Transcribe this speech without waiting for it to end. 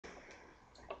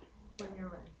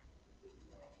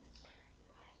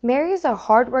Mary is a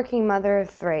hard-working mother of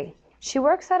 3. She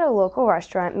works at a local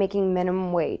restaurant making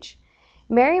minimum wage.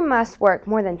 Mary must work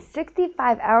more than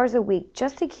 65 hours a week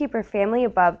just to keep her family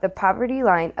above the poverty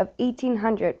line of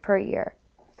 $1,800 per year.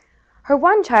 Her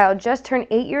one child just turned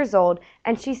 8 years old,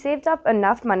 and she saved up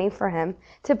enough money for him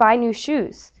to buy new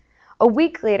shoes. A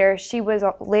week later, she was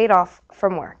laid off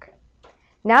from work.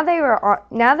 Now they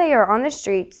are on the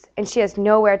streets, and she has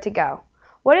nowhere to go.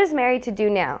 What is Mary to do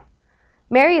now?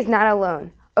 Mary is not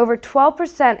alone. Over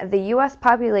 12% of the U.S.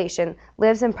 population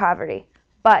lives in poverty,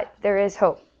 but there is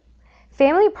hope.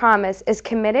 Family Promise is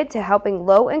committed to helping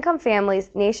low-income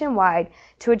families nationwide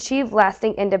to achieve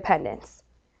lasting independence.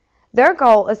 Their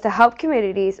goal is to help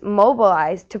communities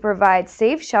mobilize to provide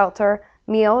safe shelter,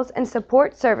 meals, and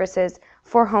support services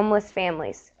for homeless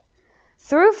families.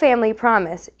 Through Family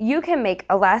Promise, you can make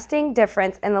a lasting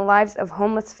difference in the lives of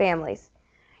homeless families.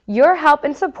 Your help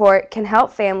and support can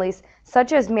help families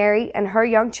such as Mary and her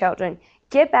young children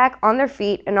get back on their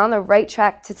feet and on the right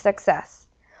track to success.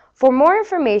 For more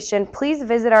information, please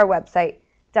visit our website,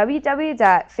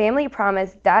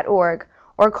 www.familypromise.org,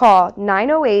 or call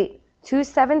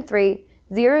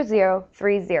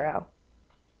 908-273-0030.